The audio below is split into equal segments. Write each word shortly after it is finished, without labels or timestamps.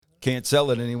Can't sell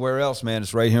it anywhere else, man.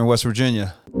 It's right here in West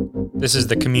Virginia. This is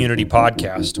the Community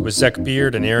Podcast with Zach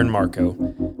Beard and Aaron Marco,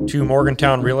 two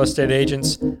Morgantown real estate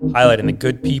agents highlighting the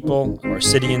good people of our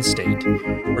city and state.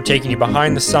 We're taking you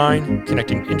behind the sign,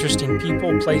 connecting interesting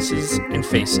people, places, and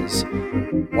faces,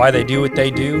 why they do what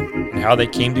they do, and how they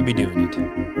came to be doing it.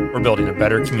 We're building a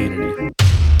better community.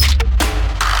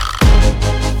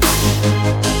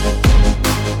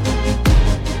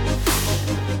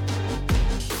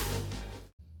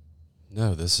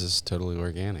 No, this is totally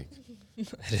organic.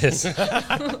 It is.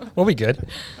 We'll be good.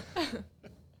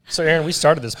 So, Aaron, we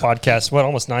started this podcast,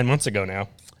 almost 9 months ago now?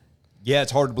 Yeah,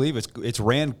 it's hard to believe. It's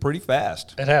ran pretty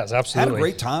fast. It has, absolutely. Had a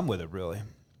great time with it, really.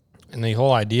 And the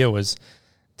whole idea was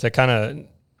to kind of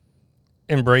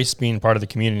embrace being part of the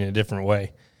community in a different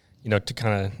way, to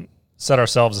kind of set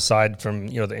ourselves aside from,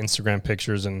 the Instagram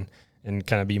pictures and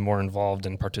kind of be more involved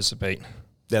and participate.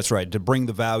 That's right, to bring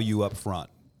the value up front.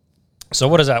 So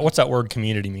what's that word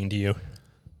community mean to you?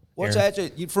 Well,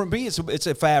 for me, it's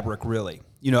a fabric, really.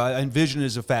 I envision it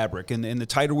as a fabric, and the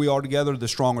tighter we are together, the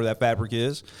stronger that fabric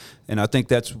is. And I think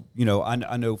that's,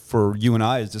 I know for you and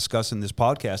I, as discussing this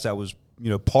podcast, that was,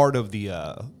 part of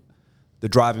the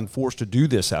driving force to do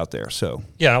this out there. So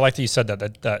yeah, I like that you said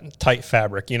that tight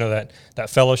fabric. that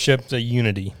fellowship, the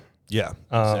unity. Yeah,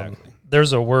 exactly.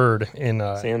 There's a word in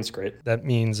Sanskrit that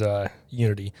means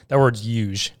unity. That word's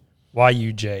yuj,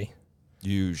 Y-U-J.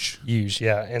 Huge,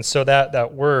 yeah. And so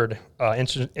that word,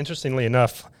 interestingly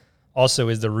enough, also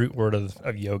is the root word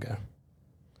of yoga.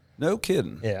 No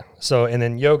kidding. Yeah. So, and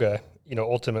then yoga,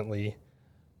 ultimately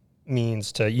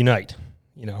means to unite,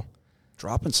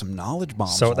 Dropping some knowledge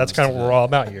bombs. So that's kind of what we're all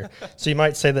about here. So you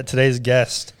might say that today's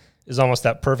guest is almost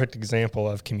that perfect example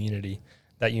of community,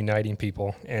 that uniting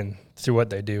people and through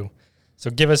what they do. So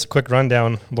give us a quick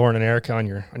rundown, Loren and Erica, on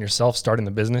yourself starting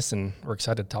the business, and we're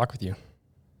excited to talk with you.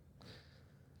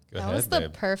 That was the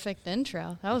perfect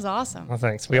intro. That was awesome. Well,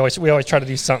 thanks. We always try to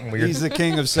do something weird. He's the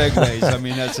king of segues. I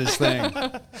mean, that's his thing.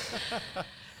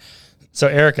 So,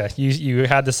 Erica, you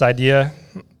had this idea,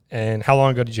 and how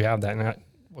long ago did you have that? And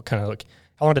how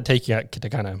long did it take you to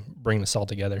kind of bring this all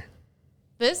together?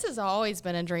 This has always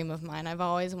been a dream of mine. I've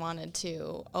always wanted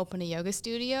to open a yoga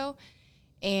studio,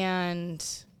 and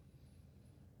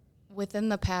within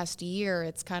the past year,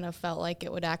 it's kind of felt like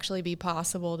it would actually be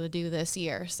possible to do this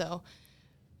year. So,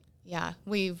 yeah,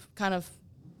 we've kind of,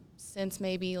 since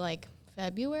maybe like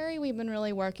February, we've been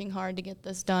really working hard to get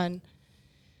this done.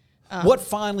 What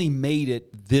finally made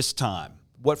it this time?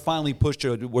 What finally pushed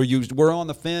you? Were on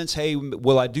the fence? Hey,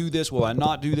 will I do this? Will I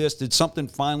not do this? Did something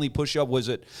finally push you up? Was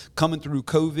it coming through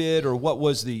COVID, or what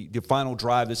was the final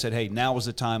drive that said, hey, now is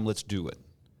the time, let's do it?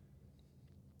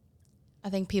 I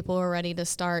think people were ready to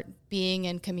start being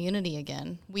in community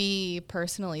again. We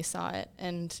personally saw it,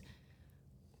 and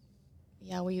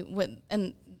yeah, we would,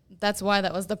 and that's why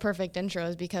that was the perfect intro,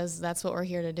 is because that's what we're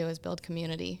here to do, is build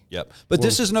community. Yep. But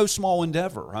this is no small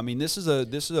endeavor. I mean, this is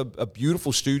a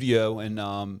beautiful studio,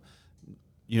 and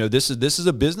this is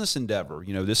a business endeavor.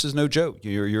 This is no joke.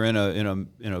 You're in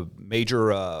a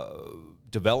major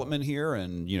development here,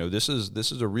 and this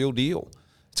is a real deal.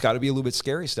 It's got to be a little bit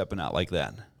scary stepping out like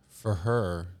that. For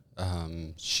her,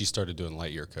 she started doing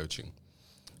light year coaching,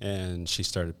 and she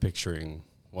started picturing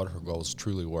what her goals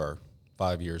truly were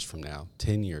 5 years from now,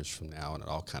 10 years from now, and it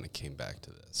all kind of came back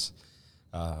to this.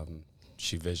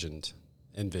 She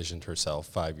envisioned herself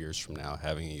 5 years from now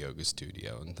having a yoga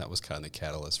studio, and that was kind of the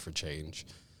catalyst for change,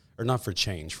 or not for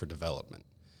change, for development.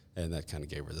 And that kind of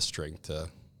gave her the strength to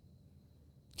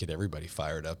get everybody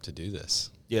fired up to do this.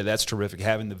 Yeah, that's terrific,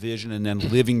 having the vision and then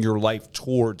living your life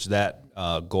towards that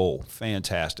goal.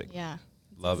 Fantastic. Yeah,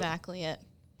 Love exactly it.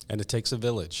 And it takes a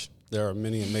village. There are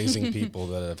many amazing people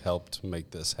that have helped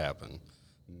make this happen.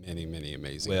 Many, many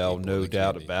amazing people. Well, no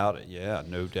doubt about it. Yeah,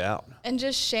 no doubt. And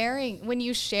just sharing, when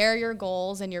you share your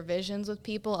goals and your visions with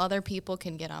people, other people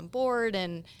can get on board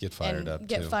and get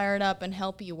fired up and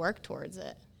help you work towards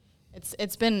it.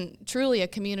 It's been truly a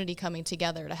community coming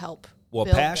together to help. Well,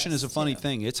 passion is a funny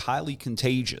thing. It's highly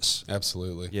contagious.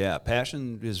 Absolutely. Yeah,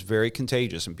 passion is very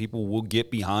contagious, and people will get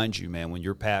behind you, man. When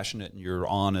you're passionate and you're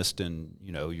honest and,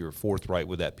 you're forthright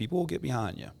with that, people will get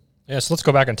behind you. Yeah, so let's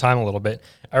go back in time a little bit.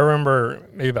 I remember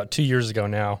maybe about 2 years ago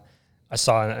now, I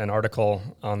saw an article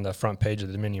on the front page of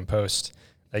the Dominion Post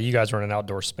that you guys were in an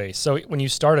outdoor space. So when you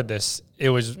started this, it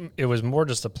was more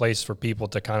just a place for people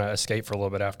to kind of escape for a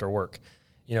little bit after work.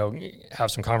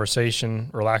 Have some conversation,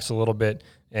 relax a little bit,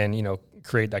 and,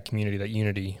 create that community, that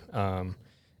unity,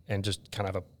 and just kind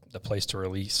of the place to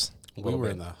release. We were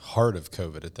in the heart of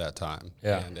COVID at that time.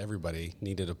 Yeah. And everybody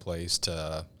needed a place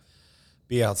to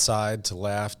be outside, to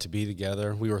laugh, to be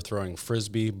together. We were throwing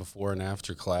Frisbee before and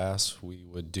after class. We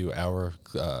would do our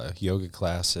yoga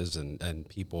classes, and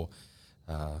people,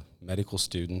 medical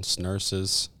students,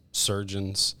 nurses,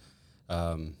 surgeons,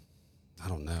 I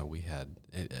don't know, we had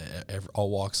all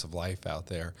walks of life out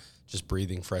there, just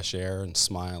breathing fresh air and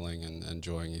smiling and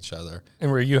enjoying each other. And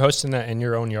were you hosting that in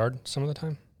your own yard some of the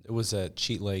time? It was at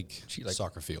Cheat Lake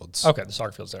soccer fields. Okay, the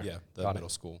soccer fields there. Yeah, the middle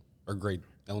school or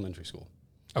elementary school.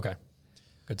 Okay,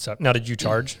 good stuff. Now, did you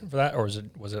charge for that, or was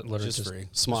it literally just free?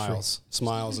 Smiles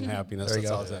and happiness. There you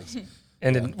That's go. all it takes.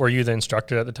 And were you the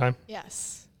instructor at the time?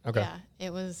 Yes. Okay. Yeah,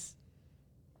 it was.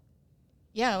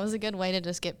 Yeah, it was a good way to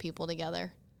just get people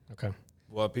together. Okay.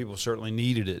 Well, people certainly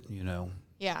needed it, you know.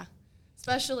 Yeah,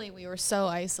 especially we were so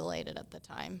isolated at the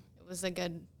time. It was a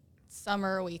good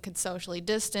summer. We could socially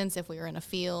distance if we were in a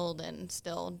field and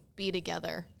still be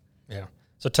together. Yeah.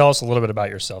 So tell us a little bit about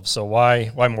yourself. So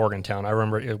why Morgantown? I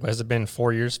remember, has it been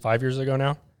 5 years ago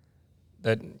now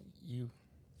that you?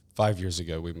 5 years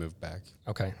ago, we moved back.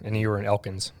 Okay. And you were in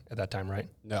Elkins at that time, right?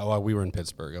 No, we were in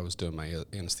Pittsburgh. I was doing my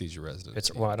anesthesia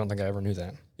residency. Well, I don't think I ever knew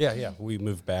that. Yeah. We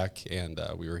moved back, and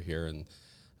we were here, and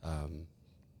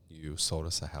you sold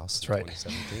us a house That's in right.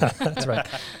 2017. That's right.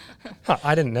 Huh,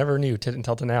 I never knew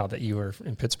until now that you were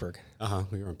in Pittsburgh.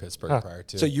 We were in Pittsburgh prior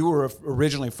to. So you were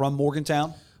originally from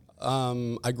Morgantown?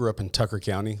 I grew up in Tucker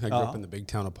County. I grew up in the big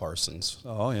town of Parsons.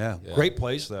 Oh, yeah. Great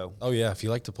place, though. Oh, yeah. If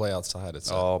you like to play outside, it's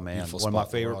Man. beautiful One of my spot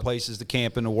in the favorite world. places to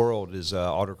camp in the world is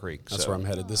Otter Creek. That's where I'm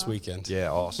headed this weekend.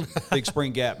 Yeah, awesome. Big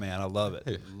Spring Gap, man. I love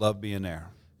it. Love being there.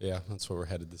 Yeah, that's where we're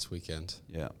headed this weekend.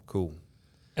 Yeah, cool.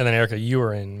 And then, Erica, you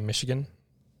were in Michigan.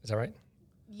 Is that right?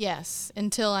 Yes,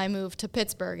 until I moved to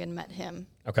Pittsburgh and met him.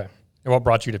 Okay. And what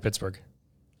brought you to Pittsburgh?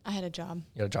 I had a job.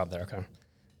 You had a job there. Okay.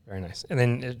 Very nice. And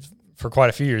then for quite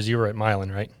a few years, you were at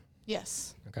Milan, right?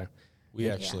 Yes. Okay. We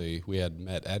had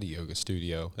met at a yoga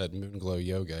studio at Moonglow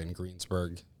Yoga in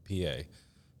Greensburg, PA.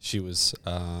 She was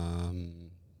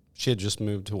she had just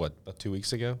moved to about 2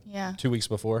 weeks ago? Yeah. 2 weeks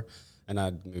before, and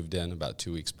I'd moved in about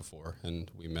 2 weeks before, and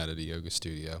we met at a yoga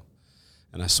studio.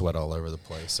 And I sweat all over the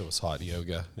place. It was hot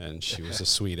yoga, and she was a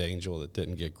sweet angel that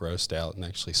didn't get grossed out and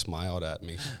actually smiled at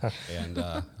me. And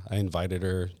I invited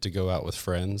her to go out with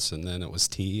friends, and then it was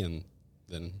tea, and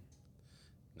then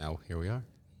now here we are.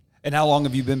 And how long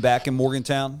have you been back in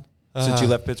Morgantown since you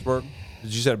left Pittsburgh?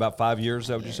 Did you say about 5 years? Is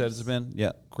that what you said it's been?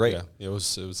 Yeah, great. Yeah, it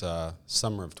was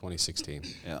summer of 2016.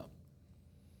 Yeah.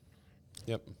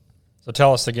 Yep. So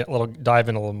tell us dive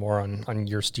in a little more on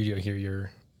your studio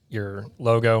here, your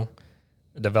logo,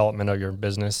 the development of your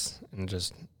business, and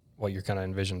just what you're kind of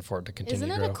envisioned for it to continue Isn't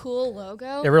to it grow. a cool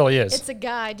logo? It really is. It's a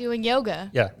guy doing yoga.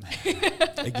 Yeah.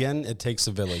 Again, it takes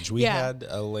a village. We had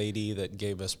a lady that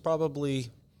gave us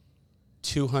probably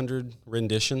 200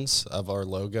 renditions of our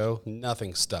logo.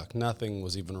 Nothing stuck. Nothing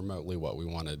was even remotely what we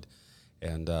wanted.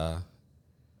 And a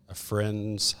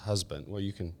friend's husband,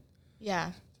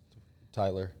 Yeah.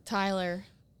 Tyler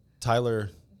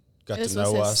got This to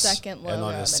know was his us, second and logo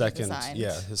on his that he second,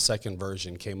 designed. his second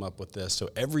version came up with this. So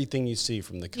everything you see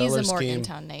from the He's color a scheme,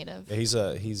 Morgantown native.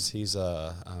 yeah, he's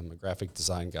a graphic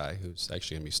design guy who's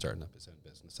actually gonna be starting up his own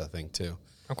business, I think, too.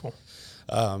 Oh, cool.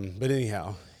 But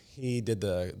anyhow, he did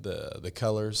the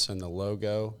colors and the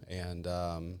logo, and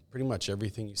pretty much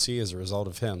everything you see is a result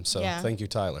of him. So thank you,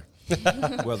 Tyler.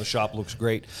 Well, the shop looks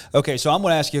great. Okay, so I'm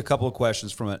going to ask you a couple of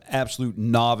questions from an absolute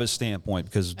novice standpoint,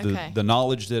 because the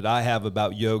knowledge that I have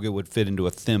about yoga would fit into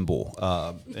a thimble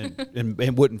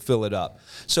and wouldn't fill it up.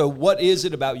 So what is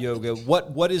it about yoga?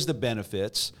 What is the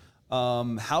benefits?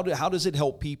 How does it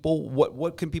help people?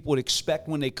 What can people expect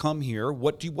when they come here?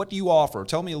 What do you offer?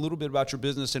 Tell me a little bit about your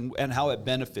business and how it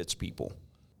benefits people.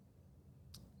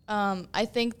 I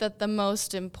think that the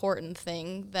most important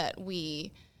thing that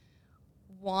we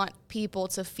want people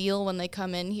to feel when they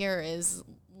come in here is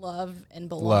love and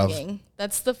belonging.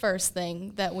 That's the first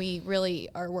thing that we really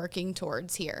are working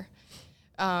towards here.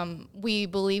 We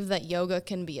believe that yoga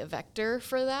can be a vector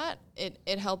for that.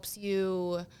 It helps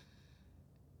you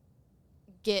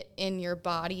get in your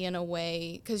body in a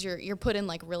way, because you're put in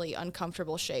like really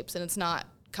uncomfortable shapes, and it's not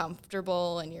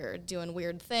comfortable, and you're doing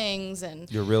weird things,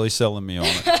 and You're really selling me on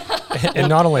it. And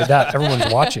not only that,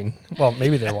 everyone's watching. Well,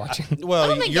 maybe they're watching. Well, I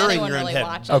don't think you're in anyone your own really head.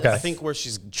 watches. Okay. I think where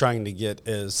she's trying to get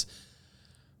is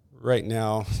right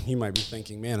now. You might be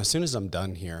thinking, man, as soon as I'm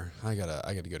done here, I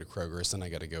gotta go to Kroger's, and I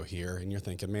gotta go here. And you're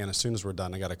thinking, man, as soon as we're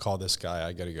done, I gotta call this guy.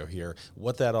 I gotta go here.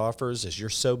 What that offers is you're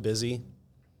so busy,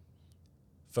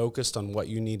 focused on what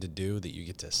you need to do, that you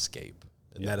get to escape,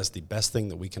 and that is the best thing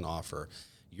that we can offer.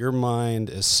 Your mind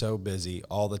is so busy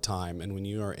all the time, and when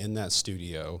you are in that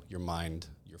studio, you're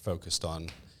focused on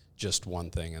just one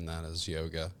thing, and that is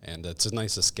yoga. And it's a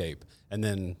nice escape. And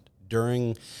then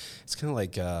it's kind of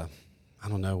like, I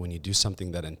don't know, when you do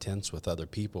something that intense with other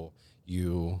people,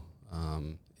 you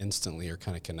instantly are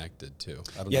kind of connected too.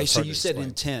 I don't know, so you said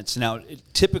intense. Now,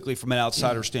 typically from an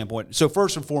outsider standpoint, so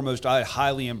first and foremost, I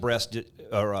highly embrace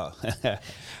I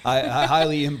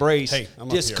highly embrace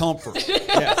discomfort.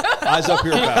 Eyes up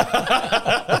here, pal.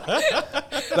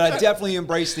 But I definitely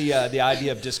embrace the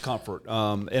idea of discomfort.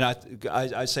 And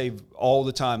I say all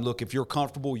the time, look, if you're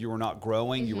comfortable, you are not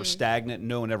growing. You are stagnant.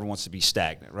 No one ever wants to be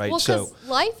stagnant, right? Well, because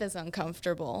life is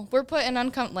uncomfortable. We're put in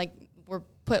we're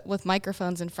put with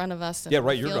microphones in front of us. And you're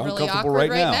feel really uncomfortable awkward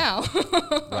right now.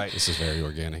 Right. This is very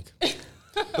organic.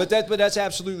 But that's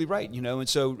absolutely right, and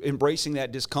so embracing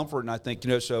that discomfort, and I think,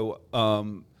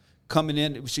 coming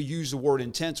in, so use the word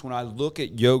intense. When I look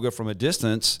at yoga from a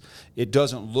distance, it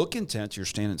doesn't look intense. You're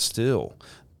standing still.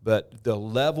 But the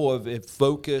level of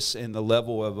focus and the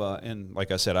level of, and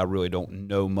like I said, I really don't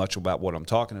know much about what I'm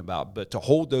talking about, but to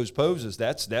hold those poses,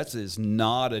 that is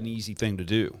not an easy thing to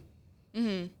do.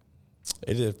 Mm-hmm.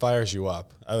 It fires you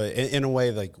up in a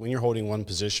way. Like when you're holding one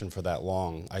position for that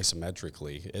long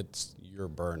isometrically, you're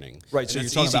burning. Right. So you're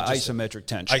talking about isometric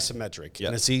tension. Isometric,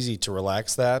 and it's easy to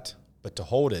relax that, but to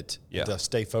hold it, to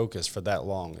stay focused for that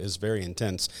long is very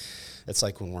intense. It's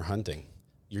like when we're hunting,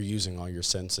 you're using all your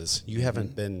senses. You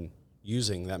haven't been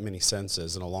using that many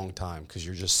senses in a long time because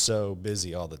you're just so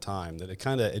busy all the time that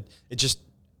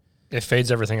it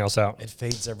fades everything else out. It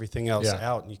fades everything else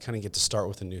out, and you kind of get to start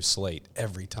with a new slate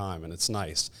every time, and it's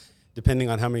nice. Depending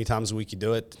on how many times a week you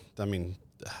do it, I mean,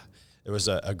 there was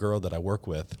a girl that I work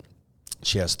with.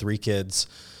 She has 3 kids.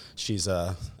 She's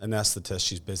an anesthetist.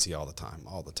 She's busy all the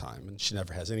time, and she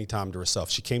never has any time to herself.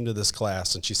 She came to this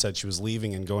class, and she said she was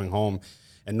leaving and going home,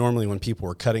 and normally when people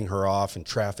were cutting her off and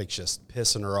traffic's just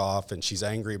pissing her off and she's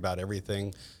angry about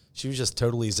everything, she was just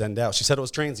totally zenned out. She said it was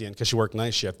transient because she worked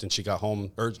night shift and she got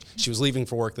home, or she was leaving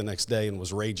for work the next day and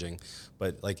was raging.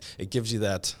 But like, it gives you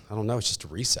that, I don't know, it's just a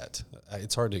reset.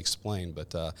 It's hard to explain,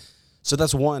 but so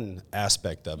that's one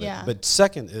aspect of it. Yeah. But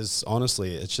second is,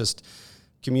 honestly, it's just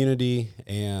community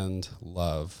and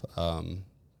love.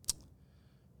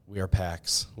 We are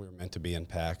packs. We're meant to be in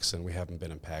packs, and we haven't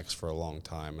been in packs for a long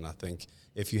time. And I think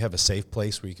if you have a safe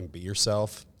place where you can be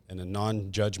yourself in a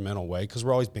non-judgmental way, because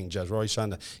we're always being judged. We're always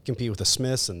trying to compete with the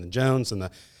Smiths and the Jones and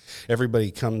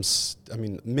everybody comes. I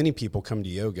mean, many people come to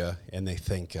yoga and they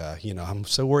think, I'm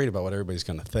so worried about what everybody's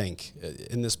going to think.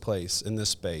 In this place, in this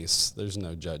space, there's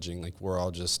no judging. Like, we're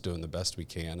all just doing the best we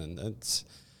can, and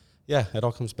it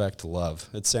all comes back to love.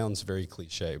 It sounds very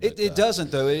cliche, but it doesn't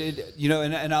though.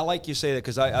 And I like you say that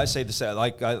because I say this,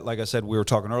 like I said, we were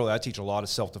talking earlier. I teach a lot of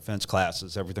self-defense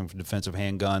classes, everything from defensive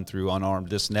handgun through unarmed,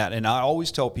 this and that. And I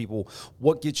always tell people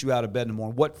what gets you out of bed in the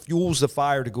morning, what fuels the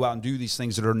fire to go out and do these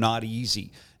things that are not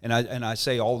easy. And I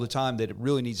say all the time that it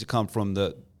really needs to come from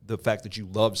the fact that you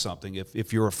love something.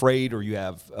 If you're afraid or you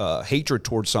have hatred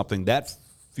towards something, that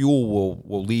fuel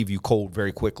will leave you cold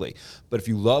very quickly. But if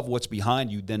you love what's behind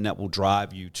you, then that will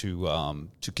drive you to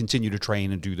continue to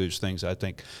train and do those things. I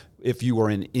think if you are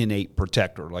an innate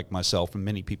protector like myself, and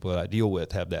many people that I deal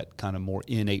with have that kind of more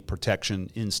innate protection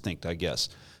instinct, I guess.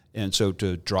 And so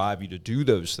to drive you to do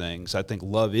those things, I think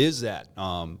love is that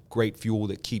great fuel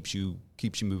that keeps you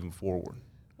moving forward.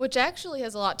 Which actually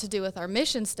has a lot to do with our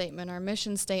mission statement. Our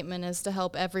mission statement is to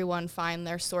help everyone find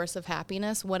their source of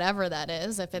happiness, whatever that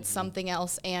is, if it's something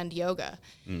else and yoga.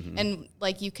 Mm-hmm. And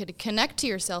like, you could connect to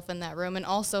yourself in that room and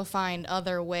also find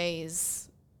other ways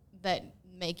that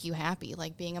make you happy,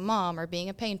 like being a mom or being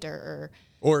a painter.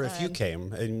 Or if you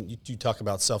came and you talk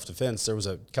about self-defense, there was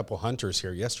a couple hunters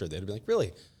here yesterday. They'd be like,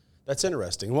 really? That's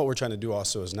interesting. And what we're trying to do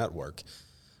also is network.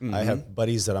 Mm-hmm. I have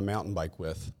buddies that I mountain bike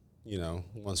with,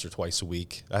 once or twice a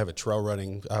week. I have a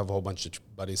whole bunch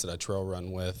of buddies that I trail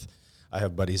run with. I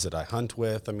have buddies that I hunt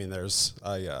with. I mean,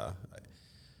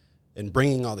 and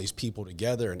bringing all these people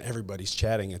together and everybody's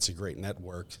chatting, it's a great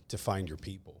network to find your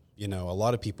people. A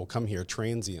lot of people come here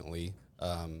transiently.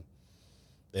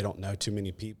 They don't know too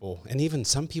many people. And even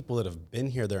some people that have been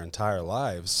here their entire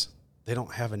lives, they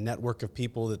don't have a network of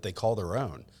people that they call their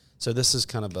own. So this is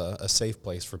kind of a safe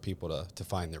place for people to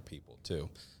find their people too.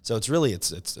 So it's really,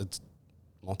 it's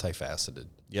multifaceted.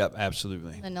 Yep,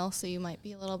 absolutely. And also you might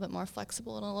be a little bit more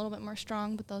flexible and a little bit more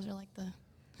strong, but those are like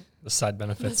the side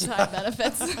benefits.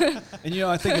 And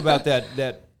I think about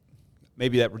that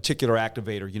maybe that reticular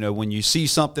activator, when you see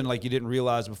something like you didn't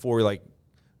realize before, you're like,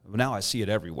 well, now I see it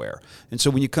everywhere. And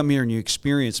so when you come here and you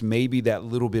experience maybe that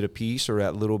little bit of peace or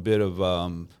that little bit of,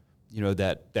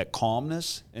 that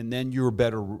calmness, and then you're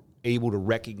better able to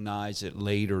recognize it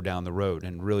later down the road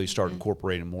and really start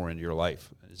incorporating more into your life.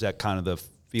 Is that kind of the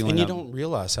feeling. And you don't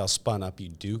realize how spun up you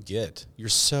do get. You're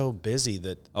so busy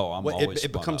that I'm always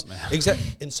it becomes up, man.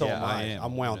 exactly. And so Yeah, am I I. am,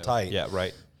 I'm wound you know. tight. Yeah,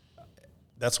 right.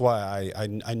 That's why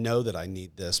I know that I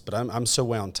need this, but I'm so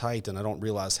wound tight, and I don't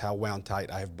realize how wound tight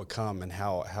I have become, and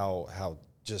how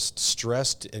just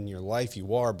stressed in your life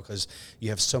you are because you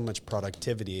have so much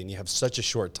productivity and you have such a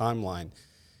short timeline.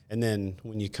 And then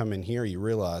when you come in here, you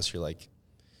realize you're like,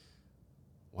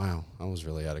 wow, I was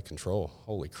really out of control.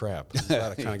 Holy crap. I'm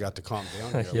glad I kind of got to calm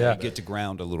down here a Yeah. little Get to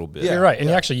ground a little bit. Yeah. You're right. And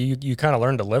actually, you kind of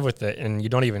learn to live with it, and you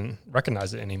don't even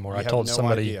recognize it anymore. You I have told no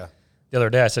somebody idea. the other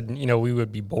day, I said, we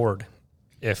would be bored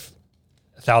if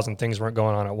 1,000 things weren't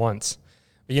going on at once.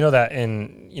 But you know that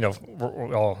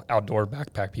we're all outdoor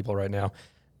backpack people right now,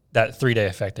 that 3-day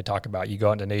effect they talk about. You go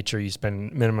out into nature, you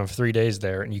spend minimum of 3 days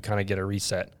there, and you kind of get a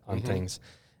reset on things.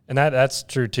 And that's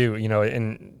true too,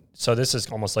 and so this is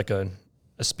almost like a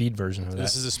speed version of that.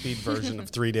 This is a speed version of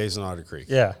 3 days in Otter Creek.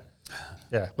 Yeah,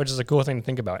 which is a cool thing to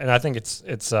think about. And I think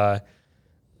it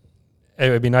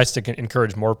would be nice to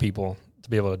encourage more people to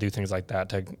be able to do things like that,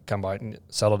 to come by and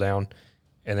settle down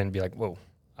and then be like, whoa,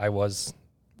 I was,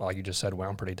 like you just said,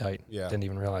 wound pretty tight. Yeah. Didn't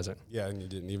even realize it. Yeah, and you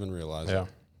didn't even realize Yeah. it.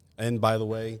 And by the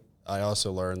way, I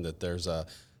also learned that there's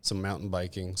some mountain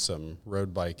biking, some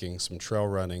road biking, some trail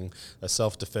running, a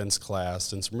self-defense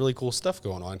class, and some really cool stuff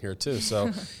going on here too.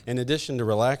 So in addition to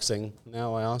relaxing,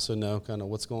 now I also know kind of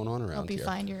what's going on around Help you here.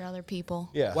 find your other people.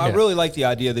 Yeah. Well, I really like the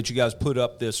idea that you guys put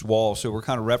up this wall. So we're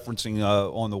kind of referencing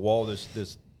on the wall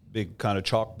this big kind of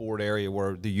chalkboard area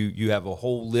where you have a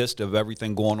whole list of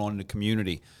everything going on in the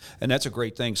community. And that's a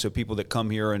great thing. So people that come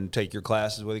here and take your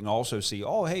classes, well, they can also see,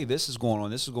 oh, hey, this is going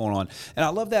on, this is going on. And I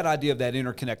love that idea of that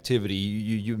interconnectivity.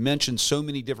 You mentioned so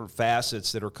many different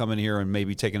facets that are coming here and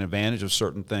maybe taking advantage of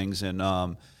certain things and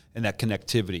that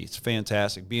connectivity. It's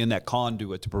fantastic. Being that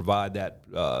conduit to provide that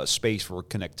space for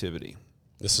connectivity.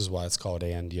 This is why it's called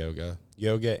and yoga.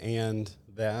 Yoga and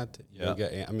that. Yeah.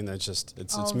 Yoga and, I mean, that's just,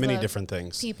 it's All many the different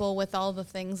things. People with all the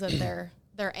things that their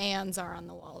ands are on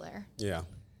the wall there. Yeah.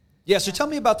 Yeah, so tell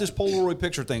me about this Polaroid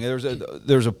picture thing. There's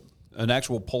an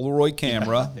actual Polaroid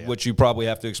camera, which you probably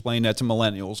have to explain that to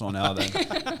millennials on how they.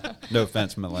 No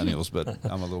offense, millennials, but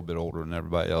I'm a little bit older than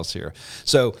everybody else here.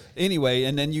 So anyway,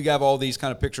 and then you have all these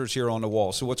kind of pictures here on the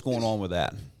wall. So what's going on with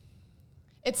that?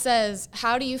 It says,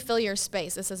 how do you fill your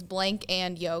space? It says blank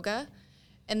and yoga.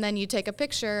 And then you take a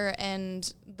picture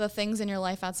and the things in your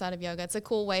life outside of yoga. It's a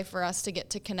cool way for us to get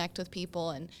to connect with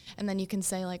people. And then you can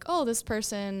say like, oh, this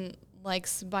person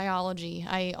likes biology.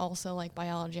 I also like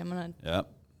biology. I'm going to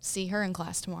see her in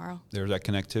class tomorrow. There's that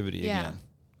connectivity Yeah. again.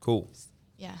 Cool.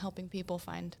 Yeah, helping people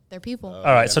find their people. All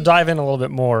right, so dive in a little bit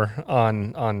more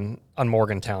on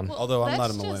Morgantown. Well, Although I'm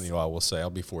not a that's just- millennial, I will say I'll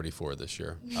be 44 this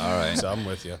year. All right. So I'm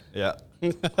with you. Yeah.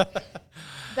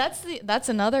 That's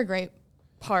another great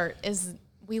part is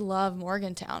we love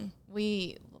Morgantown.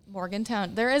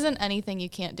 Morgantown, there isn't anything you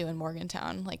can't do in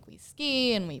Morgantown. Like we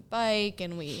ski and we bike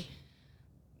and we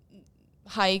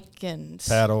hike and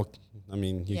Paddle. I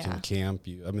mean, you Yeah. can camp.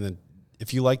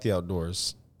 If you like the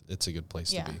outdoors, it's a good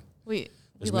place yeah. to be. We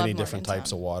There's love many different Morgantown.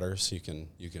 types of waters. You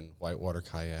can whitewater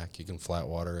kayak. You can flat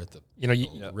water at the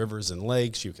You rivers and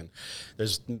lakes.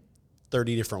 There's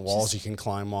 30 different walls you can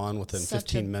climb on within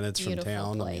such 15 a minutes from beautiful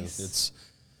town. I mean, place.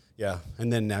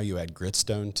 and then now you add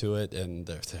gritstone to it, and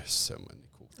there's so many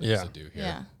cool things Yeah. to do here.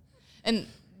 Yeah. And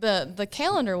the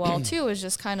calendar wall too is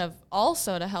just kind of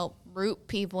also to help root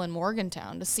people in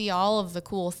Morgantown to see all of the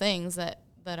cool things that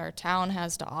our town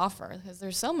has to offer because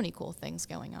there's so many cool things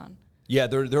going on. Yeah,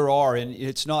 there are, and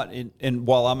it's not. And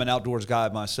while I'm an outdoors guy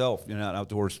myself, an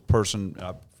outdoors person,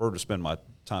 I prefer to spend my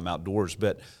time outdoors.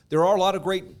 But there are a lot of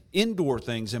great indoor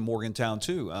things in Morgantown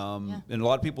too, and a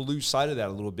lot of people lose sight of that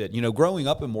a little bit. Growing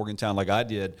up in Morgantown like I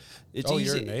did, it's easy.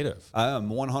 You're a native. I am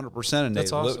 100% a native,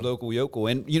 That's awesome. local yokel,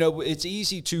 and it's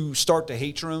easy to start to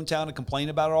hate your own town and complain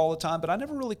about it all the time. But I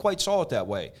never really quite saw it that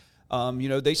way.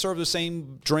 They serve the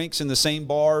same drinks in the same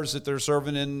bars that they're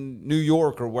serving in New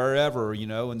York or wherever,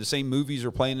 and the same movies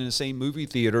are playing in the same movie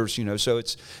theaters, so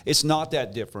it's not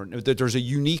that different. There's a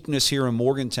uniqueness here in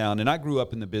Morgantown, and I grew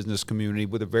up in the business community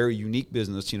with a very unique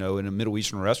business, in a Middle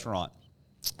Eastern restaurant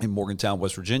in Morgantown,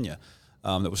 West Virginia.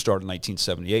 That was started in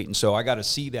 1978. And so I got to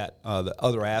see that, the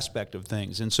other aspect of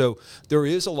things. And so there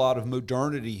is a lot of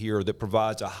modernity here that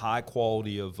provides a high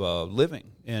quality of living.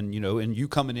 And, and you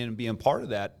coming in and being part of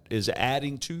that is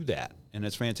adding to that. And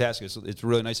it's fantastic. It's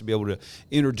really nice to be able to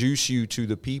introduce you to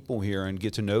the people here and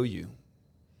get to know you.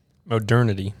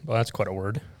 Modernity. Well, that's quite a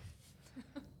word.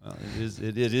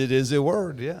 It is a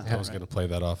word, yeah. I was going to play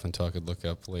that off until I could look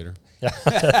up later.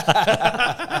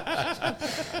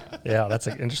 Yeah, that's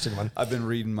an interesting one. I've been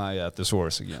reading my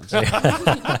thesaurus again. So.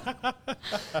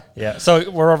 Yeah, so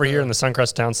we're over here in the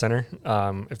Suncrest Towne Centre.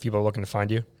 If people are looking to find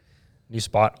you, new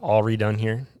spot, all redone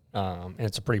here, and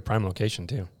it's a pretty prime location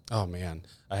too. Oh, man.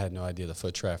 I had no idea the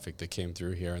foot traffic that came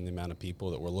through here and the amount of people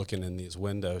that were looking in these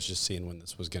windows just seeing when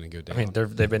this was going to go down. I mean,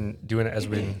 they've been doing it as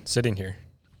we've been sitting here.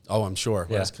 Oh, I'm sure.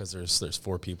 Yeah. That's because there's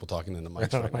 4 people talking in the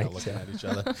mics right now looking at each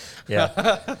other. Yeah,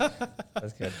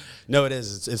 that's good. No, it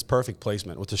is. It's perfect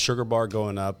placement. With the sugar bar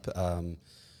going up,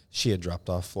 she had dropped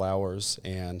off flowers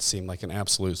and seemed like an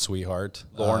absolute sweetheart.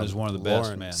 Loren is one of the best,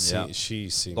 Lauren, man. She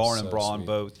seems Loren so and Braun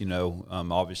sweet.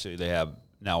 both, obviously they have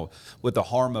now with the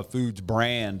Harma Foods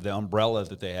brand, the umbrella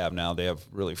that they have now, they have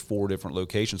really 4 different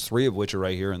locations, 3 of which are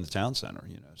right here in the town center,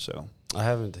 so. I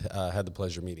haven't had the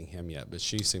pleasure of meeting him yet, but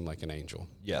she seemed like an angel.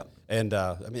 Yeah. And,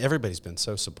 everybody's been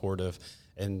so supportive.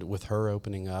 And with her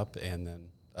opening up and then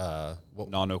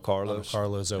Nano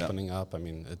Carlos opening up, I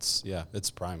mean, it's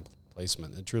prime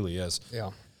placement. It truly is.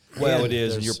 Yeah. Well, it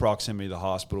is in your proximity to the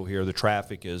hospital here. The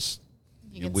traffic is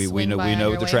You can we swing know by we on know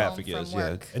your the way traffic home is. from Yeah,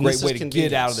 work. And great this way is to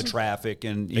get out of the convenience. traffic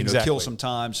and kill Exactly. some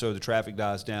time so the traffic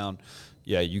dies down.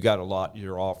 Yeah, you got a lot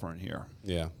you're offering here.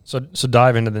 Yeah. So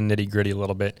dive into the nitty gritty a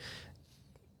little bit.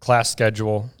 Class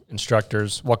schedule,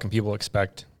 instructors, what can people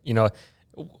expect?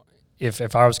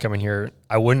 If I was coming here,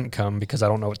 I wouldn't come because I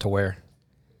don't know what to wear.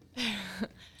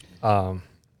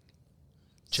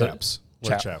 Chaps.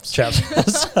 Wear chaps. Chaps.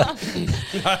 Just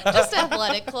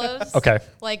athletic clothes. Okay.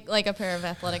 Like a pair of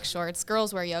athletic shorts.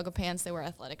 Girls wear yoga pants. They wear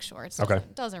athletic shorts. Okay.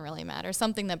 Doesn't really matter.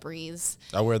 Something that breathes.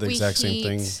 I wear the We exact same heat.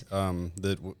 thing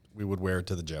that we would wear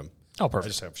to the gym. Oh, I perfect.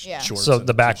 just have Yeah. shorts. So and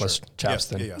the a backless t-shirt. chaps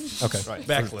then. Yeah. Okay. Right.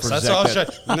 Backless. For That's all. Zach,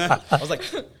 I was like,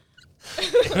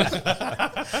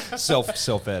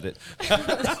 self edit.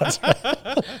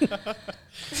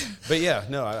 but yeah,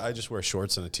 no, I just wear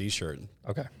shorts and a t-shirt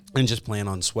Okay. and just plan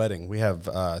on sweating. We have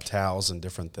towels and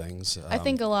different things. I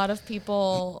think a lot of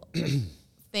people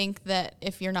think that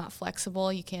if you're not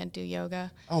flexible, you can't do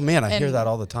yoga. Oh man, I hear and- that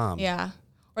all the time. Yeah.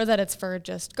 Or that it's for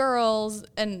just girls.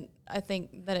 And I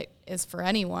think that it is for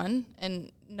anyone.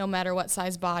 And no matter what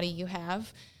size body you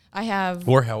have, I have.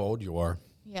 Or how old you are.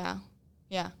 Yeah.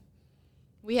 Yeah.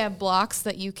 We have blocks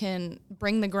that you can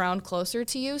bring the ground closer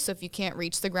to you. So if you can't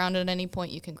reach the ground at any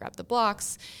point, you can grab the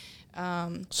blocks.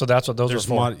 So that's what those are There's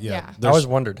for. Yeah. I there's- always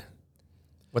wondered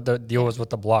what the deal was with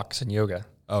the blocks in yoga.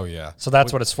 Oh yeah. So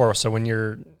that's what it's for. So when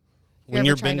you're When ever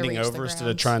you're trying to bending reach the over instead of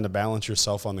ground. trying to balance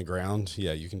yourself on the ground,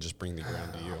 yeah, you can just bring the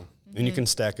ground to you. And you can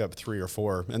stack up 3 or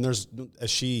 4. And there's, as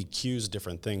she cues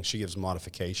different things, she gives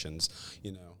modifications.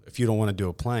 If you don't want to do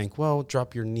a plank, well,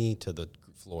 drop your knee to the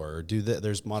floor or do that.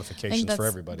 There's I think modifications for that's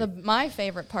everybody. my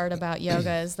favorite part about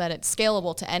yoga is that it's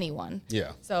scalable to anyone.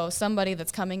 Yeah. So somebody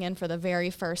that's coming in for the very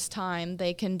first time,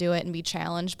 they can do it and be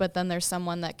challenged. But then there's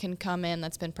someone that can come in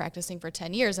that's been practicing for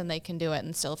 10 years and they can do it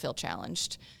and still feel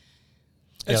challenged.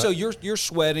 And Yeah. so you're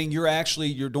sweating. You're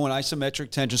doing isometric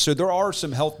tension. So there are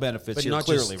some health benefits here,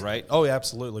 clearly, right? Oh, yeah,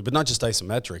 absolutely. But not just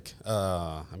isometric.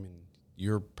 I mean,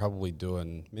 you're probably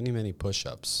doing many, many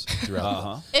push-ups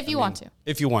throughout If you want to.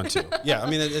 if you want to. Yeah, I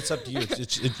mean, it's up to you.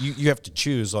 You have to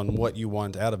choose on what you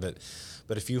want out of it.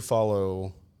 But if you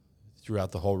follow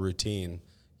throughout the whole routine,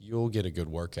 you'll get a good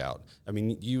workout. I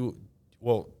mean,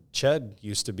 Ched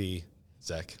used to be,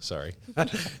 Zach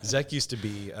used to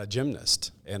be a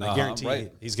gymnast. And I guarantee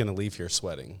right. he's going to leave here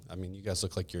sweating. I mean, you guys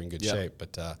look like you're in good shape,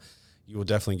 but you will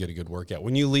definitely get a good workout.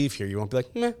 When you leave here, you won't be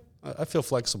like, meh, I feel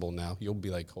flexible now. You'll be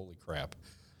like, holy crap.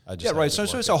 Yeah, right. So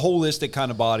it's a holistic kind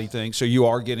of body thing. So you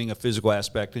are getting a physical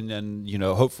aspect, and then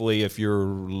hopefully, if you're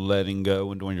letting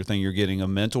go and doing your thing, you're getting a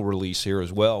mental release here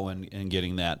as well, and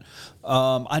getting that.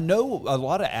 I know a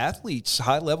lot of athletes,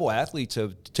 high level athletes,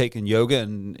 have taken yoga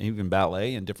and even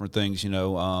ballet and different things. Do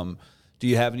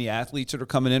you have any athletes that are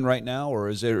coming in right now, or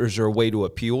is there a way to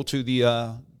appeal to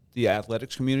the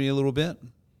athletics community a little bit?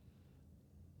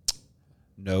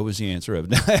 No is the answer.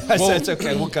 That's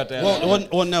okay. We'll cut that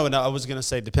out. No. I was going to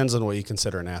say, depends on what you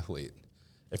consider an athlete.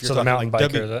 If you're So the talking mountain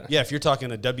biker, if you're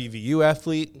talking a WVU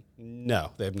athlete,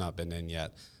 no, they have not been in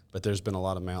yet. But there's been a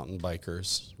lot of mountain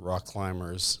bikers, rock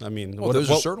climbers. I mean, Those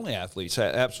are certainly athletes.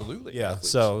 Absolutely. yeah. athletes.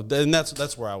 So and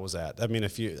that's where I was at. I mean,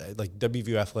 if you like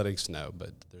WVU athletics, no,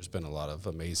 but there's been a lot of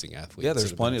amazing athletes. Yeah, that there's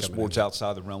have plenty been of coming sports in.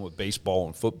 outside the realm of baseball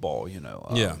and football.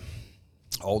 Yeah.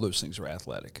 All those things are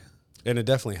athletic. And it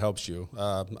definitely helps you.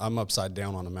 I'm upside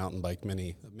down on a mountain bike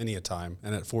many a time,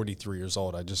 and at 43 years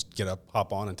old, I just get up,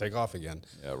 hop on, and take off again.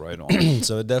 Yeah, right on.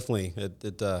 So it definitely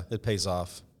it pays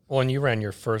off. well, and you ran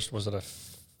your first, was it a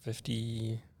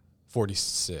 50?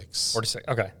 46. 46.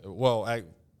 Okay. Well,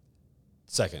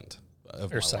 second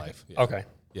of Or my second. life. Yeah. Okay.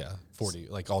 Yeah, 40,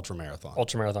 like ultra marathon.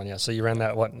 Ultra marathon, yeah. So you ran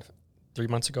that, 3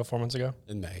 months ago, 4 months ago?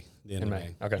 In May. The end In of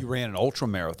May. May. Okay. You ran an ultra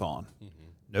marathon.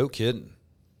 No kidding.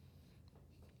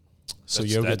 So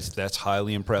that's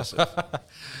highly impressive.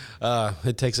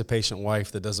 It takes a patient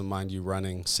wife that doesn't mind you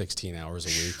running 16 hours a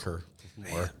week or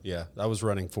more. Yeah, I was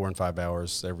running 4 and 5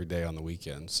 hours every day on the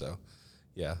weekend. So,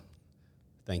 yeah,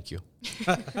 thank you.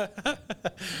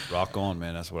 Rock on,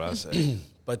 man. That's what I say.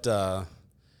 But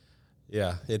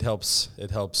yeah, it helps.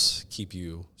 It helps keep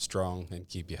you strong and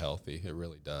keep you healthy. It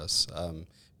really does.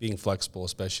 Being flexible,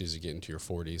 especially as you get into your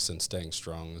 40s, and staying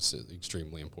strong is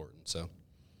extremely important. So,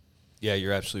 Yeah,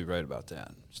 you're absolutely right about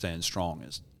that. Staying strong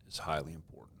is highly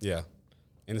important. yeah,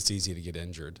 and it's easy to get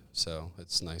injured. So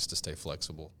it's nice to stay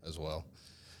flexible as well.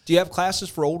 Do you have classes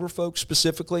for older folks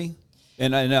specifically?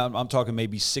 And I'm talking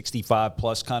maybe 65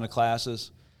 plus kind of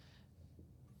classes.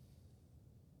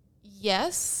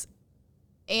 Yes,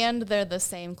 and they're the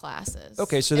same classes.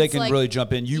 Okay, so they It's can like- really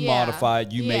jump in. You yeah, modify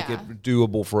it. You make yeah. it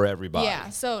doable for everybody. Yeah,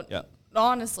 so Yeah.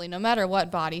 honestly, no matter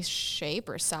what body shape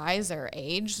or size or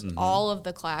age, Mm-hmm. all of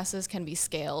the classes can be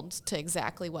scaled to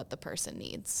exactly what the person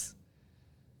needs.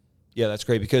 Yeah, that's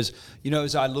great because,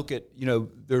 as I look at,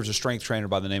 there's a strength trainer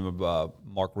by the name of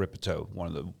Mark Ripito, one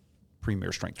of the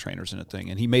premier strength trainers in a thing,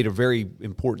 and he made a very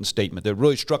important statement that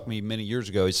really struck me many years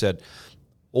ago. He said,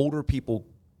 older people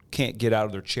can't get out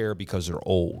of their chair because they're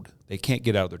old. They can't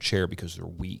get out of their chair because they're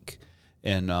weak.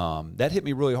 And that hit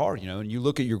me really hard, and you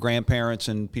look at your grandparents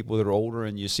and people that are older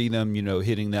and you see them,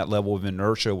 hitting that level of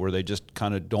inertia where they just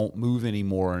kind of don't move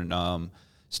anymore. And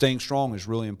staying strong is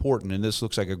really important. And this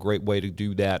looks like a great way to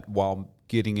do that while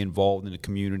getting involved in the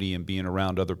community and being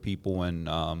around other people and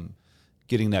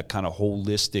getting that kind of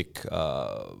holistic,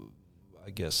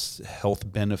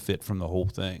 health benefit from the whole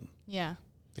thing. Yeah.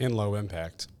 And low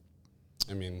impact.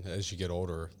 I mean, as you get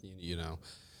older,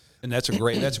 And that's a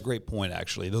great point,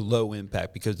 actually, the low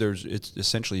impact, because it's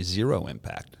essentially zero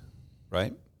impact,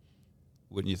 right?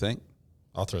 Wouldn't you think?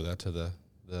 I'll throw that to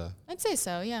the I'd say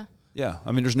so, yeah. Yeah,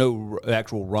 I mean, there's no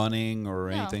actual running or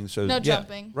No. anything, so No yeah,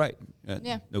 jumping. right?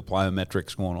 Yeah. No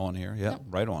plyometrics going on here. Yeah, Nope.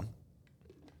 right on.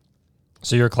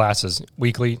 So your classes,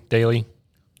 weekly, daily?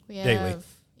 We Daily.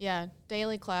 have,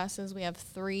 daily classes. We have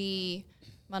 3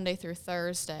 Monday through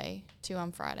Thursday, 2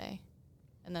 on Friday,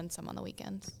 and then some on the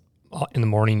weekends. In the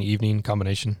morning, evening,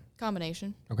 combination?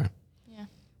 Combination. Okay. Yeah.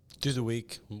 through the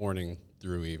week, morning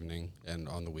through evening, and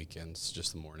on the weekends,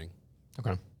 just the morning.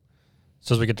 Okay.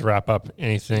 So as we get to wrap up,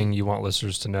 anything you want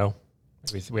listeners to know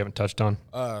we haven't touched on?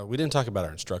 We didn't talk about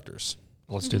our instructors.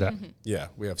 Let's do that. Yeah,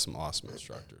 we have some awesome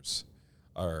instructors.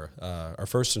 Our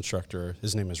first instructor,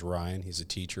 his name is Ryan. He's a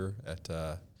teacher at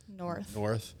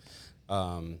North.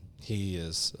 He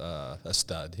is a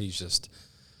stud.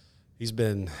 He's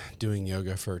been doing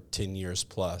yoga for 10 years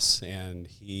plus, and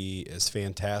he is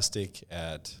fantastic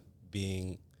at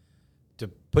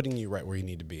putting you right where you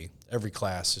need to be. Every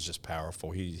class is just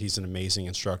powerful. He's an amazing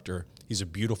instructor. He's a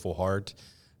beautiful heart,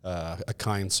 a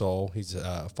kind soul. He's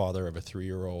a father of a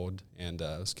 3-year-old, and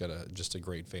he's got just a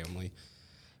great family.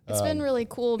 It's been really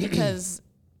cool because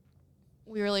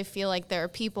we really feel like there are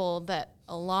people that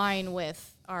align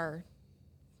with our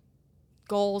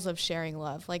goals of sharing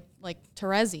love. Like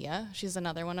Teresia, she's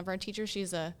another one of our teachers.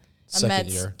 She's a med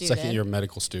student. Second year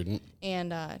medical student.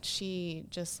 And she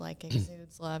just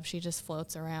exudes love. She just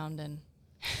floats around and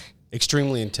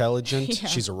Extremely intelligent. Yeah.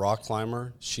 She's a rock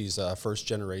climber. She's first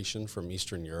generation from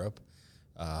Eastern Europe.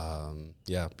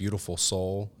 Beautiful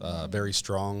soul, very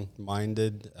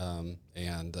strong-minded,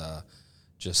 and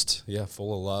just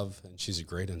full of love. And she's a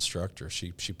great instructor.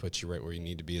 She puts you right where you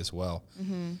need to be as well.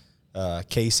 Mm-hmm.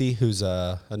 Casey, who's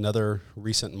another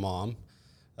recent mom,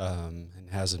 and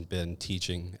hasn't been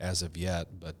teaching as of yet,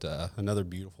 but another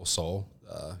beautiful soul,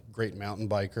 great mountain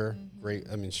biker. Mm-hmm. Great.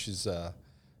 I mean, she's how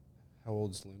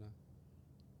old is Luna?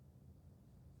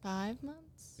 5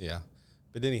 months. Yeah,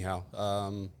 but anyhow,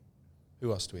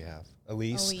 who else do we have?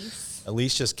 Elise.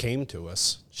 Elise just came to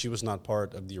us. She was not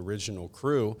part of the original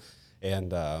crew,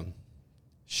 and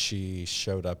she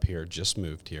showed up here, just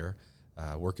moved here,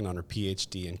 working on her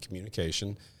PhD in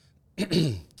communication.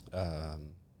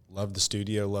 Loved the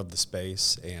studio, loved the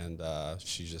space, and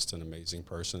she's just an amazing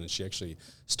person. And she actually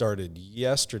started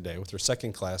yesterday, with her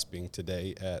second class being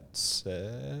today at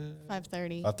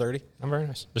 5:30. 5:30. Oh, very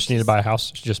nice. Does she need to buy a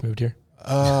house? She just moved here.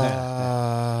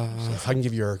 I can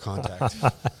give you her contact.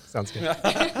 Sounds good.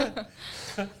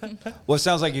 Well, it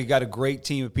sounds like you got a great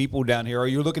team of people down here. Are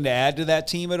you looking to add to that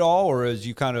team at all, or is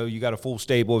you got a full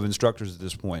stable of instructors at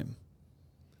this point?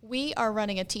 We are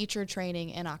running a teacher training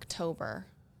in October.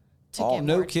 to Oh, get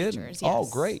no more kidding. teachers. Oh,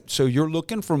 Yes. great. So you're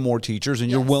looking for more teachers and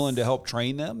you're Yes. willing to help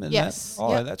train them? And Yes. That,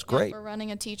 oh, Yep. that's Yep. great. We're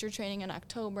running a teacher training in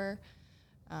October,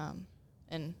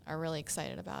 and are really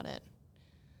excited about it.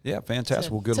 Yeah, fantastic.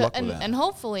 to- Well, good to- luck and, with that. And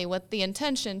hopefully with the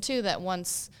intention too that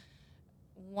once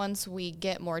we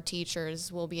get more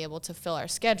teachers, we'll be able to fill our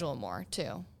schedule more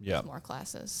too. Yeah. With more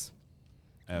classes,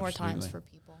 more times for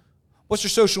people. What's your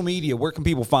social media? Where can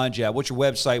people find you at? What's your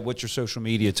website? What's your social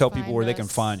media? Tell people Find where they can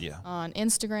us find you. on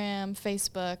Instagram,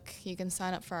 Facebook. You can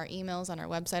sign up for our emails on our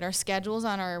website. Our schedule's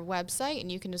on our website, and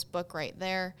you can just book right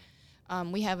there.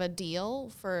 We have a deal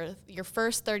for your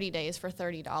first 30 days for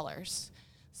 $30.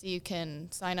 So you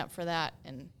can sign up for that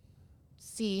and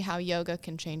see how yoga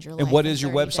can change your life. And what in is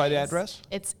your 30 website days. address?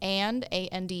 It's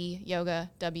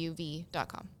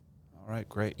andyogawv.com. All right,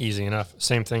 great. Easy enough.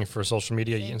 Same thing for social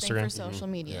media, Same Instagram. thing for social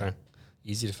media. Okay.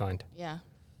 Easy to find. Yeah.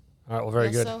 All right. Well, very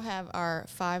we good. also have our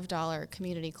 $5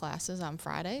 community classes on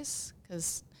Fridays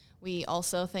because we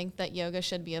also think that yoga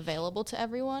should be available to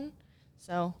everyone.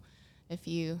 So if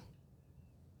you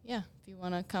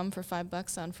want to come for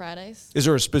 $5 on Fridays, Is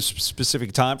there a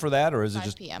specific time for that, or is it 5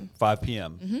 just p.m. 5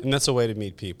 p.m.? And that's a way to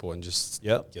meet people and just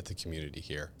Yep. get the community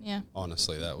here. Yeah.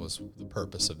 Honestly, that was the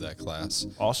purpose of that class.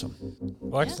 Awesome.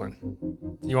 Well, excellent.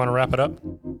 You want to wrap it up?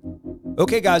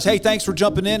 Okay, guys. Hey, thanks for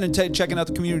jumping in and checking out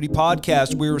the community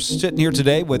podcast. We were sitting here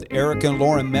today with Erica and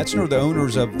Loren Metzner, the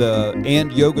owners of the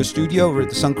And Yoga Studio over at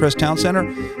the Suncrest Towne Centre.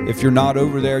 If you're not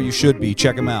over there, you should be.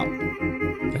 Check them out.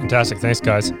 Fantastic. Thanks,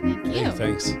 guys. Thank you. Hey,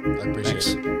 thanks. I appreciate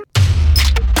Thanks. it.